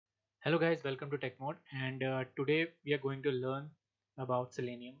Hello guys, welcome to Tech Mode, and today we are going to learn about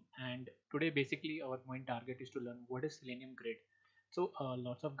Selenium. And today basically our main target is to learn what is Selenium Grid. So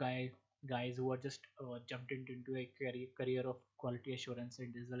lots of guys who are just jumped into a career of quality assurance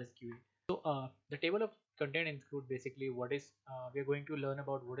and as well as QA. So the table of content include basically what is we are going to learn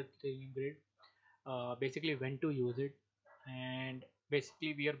about what is Selenium Grid, basically when to use it, and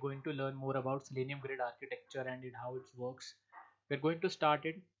basically we are going to learn more about Selenium Grid architecture and how it works. We're going to start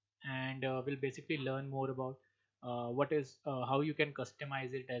it, and we'll basically learn more about what is how you can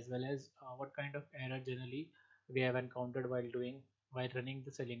customize it, as well as what kind of error generally we have encountered while running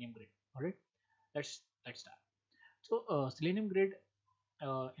the Selenium Grid. All right, let's start. So Selenium Grid,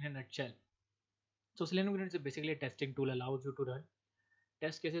 in a nutshell. So Selenium Grid is basically a testing tool, allows you to run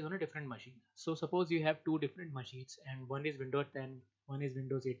test cases on a different machine. So suppose you have two different machines, and one is Windows 10, one is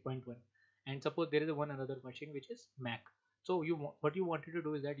Windows 8.1, and suppose there is a one another machine which is Mac. So what you wanted to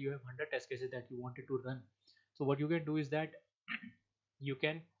do is that you have 100 test cases that you wanted to run. So what you can do is that you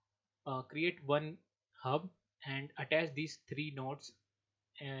can create one hub and attach these three nodes,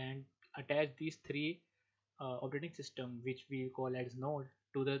 and attach these three operating system which we call as node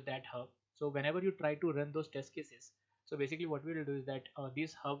to that hub. So whenever you try to run those test cases, so basically what we will do is that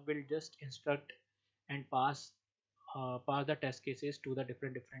this hub will just instruct and pass the test cases to the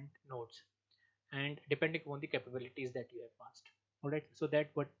different nodes, and depending on the capabilities that you have passed. All right, so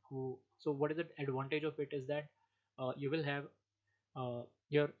what is the advantage of it is that you will have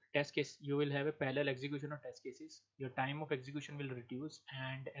your test case, you will have a parallel execution of test cases, your time of execution will reduce,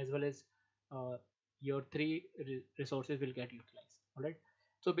 and as well as uh, your three resources will get utilized. All right,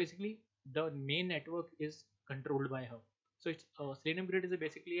 so basically the main network is controlled by hub. So it's Selenium Grid is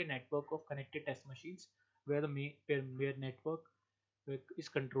basically a network of connected test machines where the where network is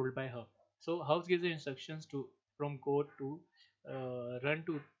controlled by hub. So hubs gives the instructions to from code to run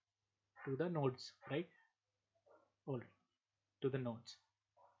to the nodes, right? All right, to the nodes.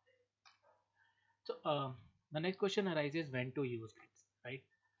 So the next question arises when to use grids, right?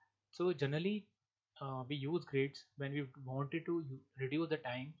 So generally, we use grids when we wanted to reduce the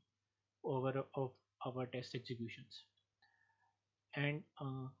time over of our test executions, and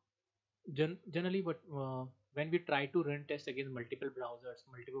generally, but when we try to run tests against multiple browsers,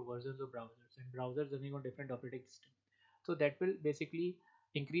 multiple versions of browsers, and browsers running on different operating system, so that will basically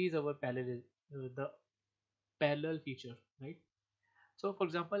increase our the parallel feature, right? So for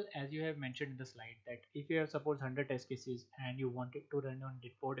example, as you have mentioned in the slide, that if you have suppose 100 test cases and you wanted to run on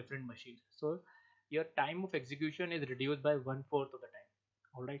four different machines, so your time of execution is reduced by 1/4 of the time.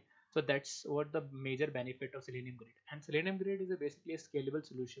 All right. So that's what the major benefit of Selenium Grid. And Selenium Grid is basically a scalable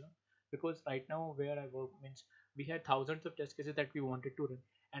solution, because right now where I work means we had thousands of test cases that we wanted to run,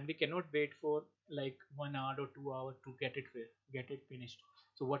 and we cannot wait for like 1 hour or 2 hours to get it finished.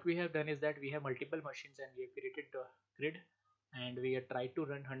 So what we have done is that we have multiple machines, and we have created the grid, and we are try to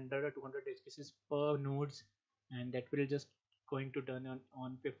run 100 or 200 test cases per nodes, and that will just going to turn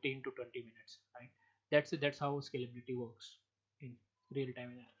on 15 to 20 minutes, right? That's how scalability works in real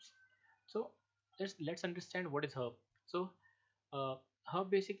time apps. So let's understand what is hub. So uh,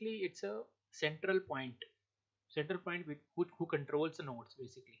 hub basically it's a central point with who controls the nodes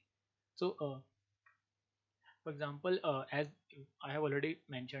basically. So for example, as I have already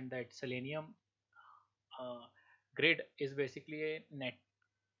mentioned that Selenium uh, grid is basically a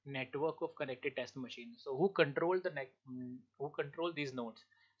network of connected test machines. So who control these nodes?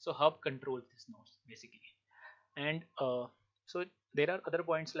 So hub controls these nodes basically. And so there are other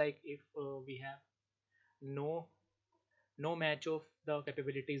points, like if we have no no match of the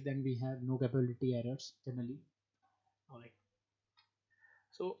capabilities, then we have no capability errors generally. All right.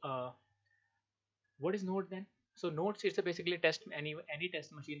 So what is node then? So nodes is a basically test any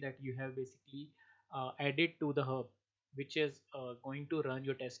test machine that you have basically added to the hub, which is going to run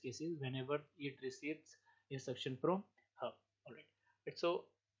your test cases whenever it receives instruction from hub. All right. So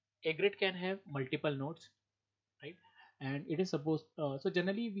a grid can have multiple nodes, right? And it is supposed so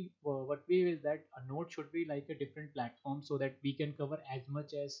generally we what we is that a node should be like a different platform, so that we can cover as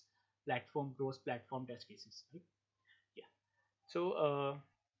much as platform grows platform test cases, right? Yeah. So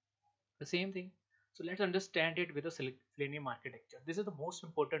the same thing. So let's understand it with the Selenium architecture. This is the most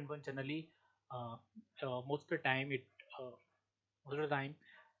important one generally. uh, most of the time it uh, most of the time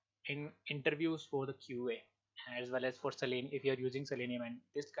in interviews for the QA, as well as for Selenium, if you are using Selenium and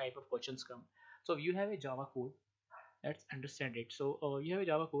this type of questions come. So you have a Java code, let's understand it. So you have a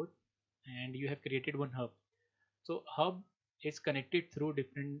Java code, and you have created one hub. So hub is connected through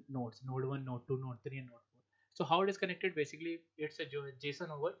different nodes, node 1, node 2, node 3, and node 4. So how it is connected? Basically it's a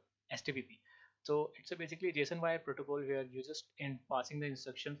JSON over HTTP. So it's a basically JSON wire protocol where you just in passing the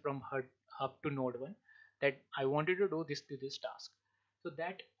instruction from hub to node 1 that I wanted to do this to this task. So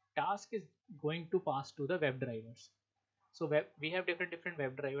that task is going to pass to the web drivers. So we have different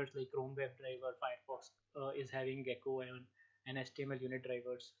web drivers like Chrome WebDriver, Firefox is having Gecko and HTML unit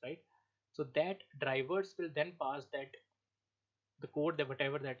drivers, right? So that drivers will then pass that the code that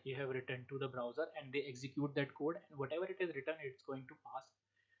whatever that you have written to the browser, and they execute that code, and whatever it is written, it's going to pass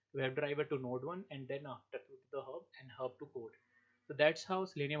WebDriver to node 1 and then after to the hub and hub to code. So that's how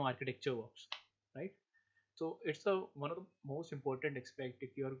Selenium architecture works, right? So it's a one of the most important aspect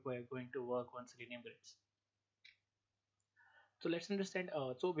if you are going to work on Selenium grids. So let's understand.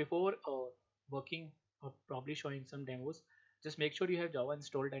 So before working or probably showing some demos, just make sure you have Java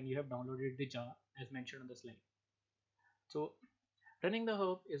installed and you have downloaded the Java as mentioned on the slide. So running the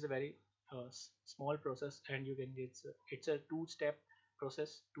hub is a very small process, and you can it's a two-step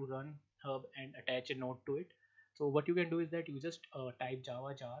process to run hub and attach a node to it. So what you can do is that you just type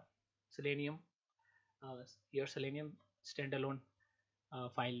Java jar Selenium your Selenium standalone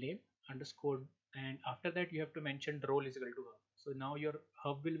file name underscore, and after that you have to mention the role is equal to hub. So now your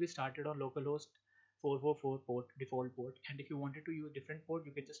hub will be started on localhost 444 port, default port, and if you wanted to use different port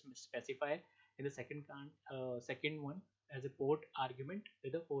you can just specify in the second one as a port argument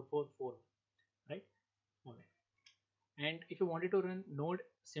with a 444, right? Okay. And if you wanted to run node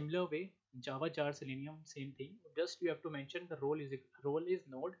similar way, Java jar Selenium same thing, just you have to mention the role is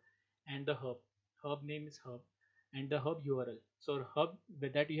node and the hub name is hub and the hub URL. So hub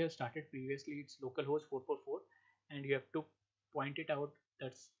with that you have started previously, it's localhost 444, and you have to point it out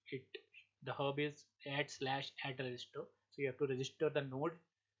that's it. The hub is add/add register, so you have to register the node,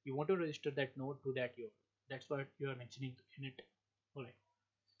 you want to register that node to that URL. That's what you are mentioning in it. All right,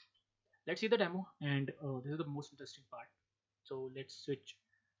 let's see the demo, and this is the most interesting part. So let's switch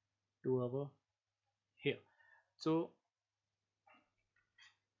to our here. So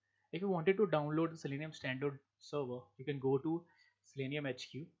if you wanted to download the Selenium standard server, you can go to Selenium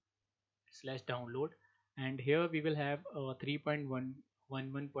HQ/download, and here we will have a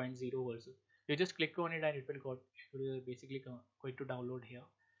 3.111.0 version. You just click on it and it will basically going to download here.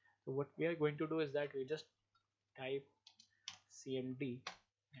 So what we are going to do is that we just type cmd,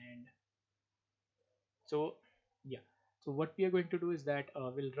 and so yeah, so what we are going to do is that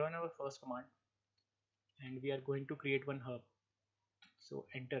we'll run our first command, and we are going to create one hub. So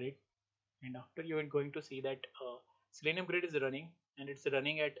enter it, and after you are going to see that Selenium Grid is running, and it's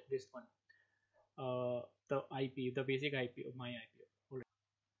running at this one, the IP, the basic IP of my IP. Hold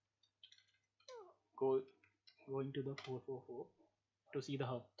on. Going to the 444 to see the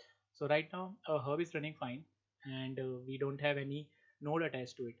hub. So right now our hub is running fine, and we don't have any node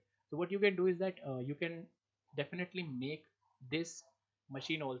attached to it. So what you can do is that you can definitely make this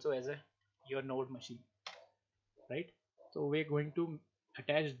machine also as a your node machine, right? So we're going to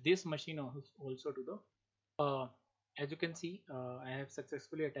attach this machine also to the as you can see, I have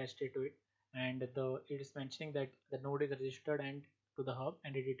successfully attached it to it, and it is mentioning that the node is registered and to the hub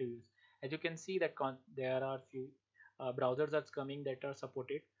and ready to use. As you can see that there are few browsers that's coming that are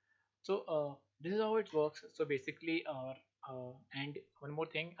supported. So this is how it works. So basically, and one more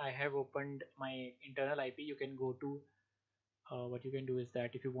thing, I have opened my internal IP. You can go to what you can do is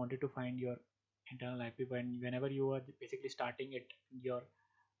that if you wanted to find your internal IP whenever you are basically starting it your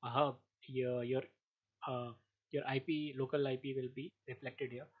hub, your uh, your IP local IP will be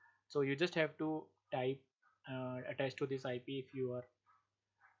reflected here. So you just have to type attached to this IP if you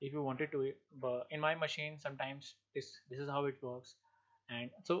wanted to. But in my machine, sometimes this is how it works, and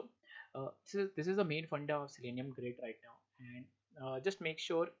so this is the main funda of Selenium Grid right now. And just make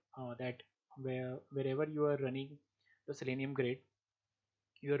sure that wherever you are running the Selenium Grid,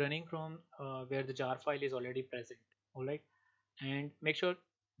 you are running from where the jar file is already present. All right, and make sure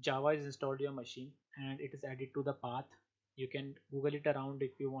Java is installed on your machine and it is added to the path. You can Google it around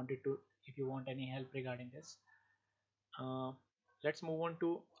if you wanted to, if you want any help regarding this. uh, let's move on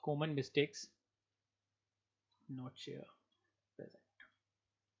to common mistakes. Not share present.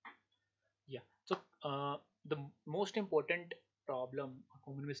 Yeah, so the most important problem, a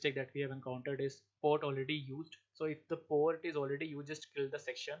common mistake that we have encountered is port already used. So if the port is already used, just kill the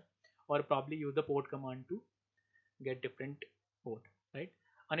section or probably use the port command to get different port, right?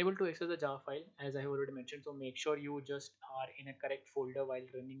 Unable to access the Java file, as I have already mentioned, so make sure you just are in a correct folder while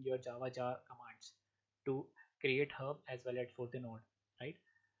running your Java jar commands to create hub as well as for the node, right?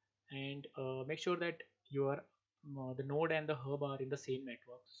 And make sure that your the node and the hub are in the same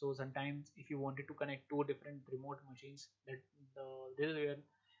network. So sometimes if you wanted to connect two different remote machines, that this is where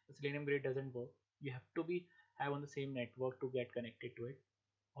the Selenium Grid doesn't work. You have to be have on the same network to get connected to it.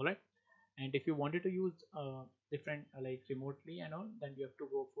 All right, And if you wanted to use different like remotely and all, then you have to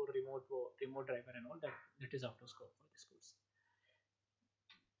go for remote driver and all that is out of scope for this course.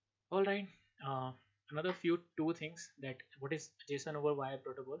 All right. Uh, Another few two things that what is JSON over wire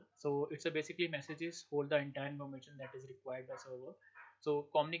protocol. So it's a basically messages hold the entire information that is required by server. So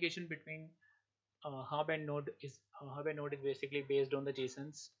communication between hub and node is basically based on the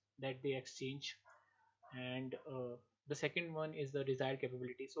JSONs that they exchange, and the second one is the desired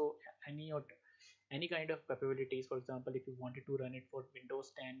capability. So any or any kind of capabilities, for example, if you wanted to run it for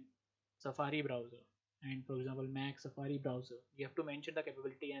Windows 10 Safari browser and for example Mac Safari browser, you have to mention the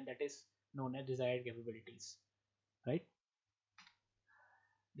capability and that is known as desired capabilities, right?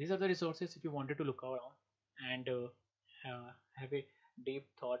 These are the resources if you wanted to look around and have a deep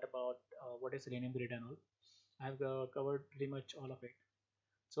thought about what is Selenium Grid and all. I've covered pretty much all of it.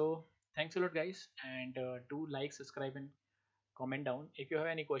 So thanks a lot guys, and do like, subscribe and comment down if you have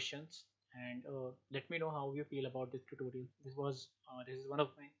any questions, and let me know how you feel about this tutorial. This is one of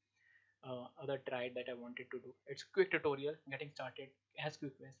my other try that I wanted to do. It's a quick tutorial getting started as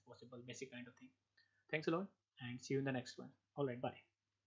quick as possible, basic kind of thing. Thanks a lot and see you in the next one. All right, bye.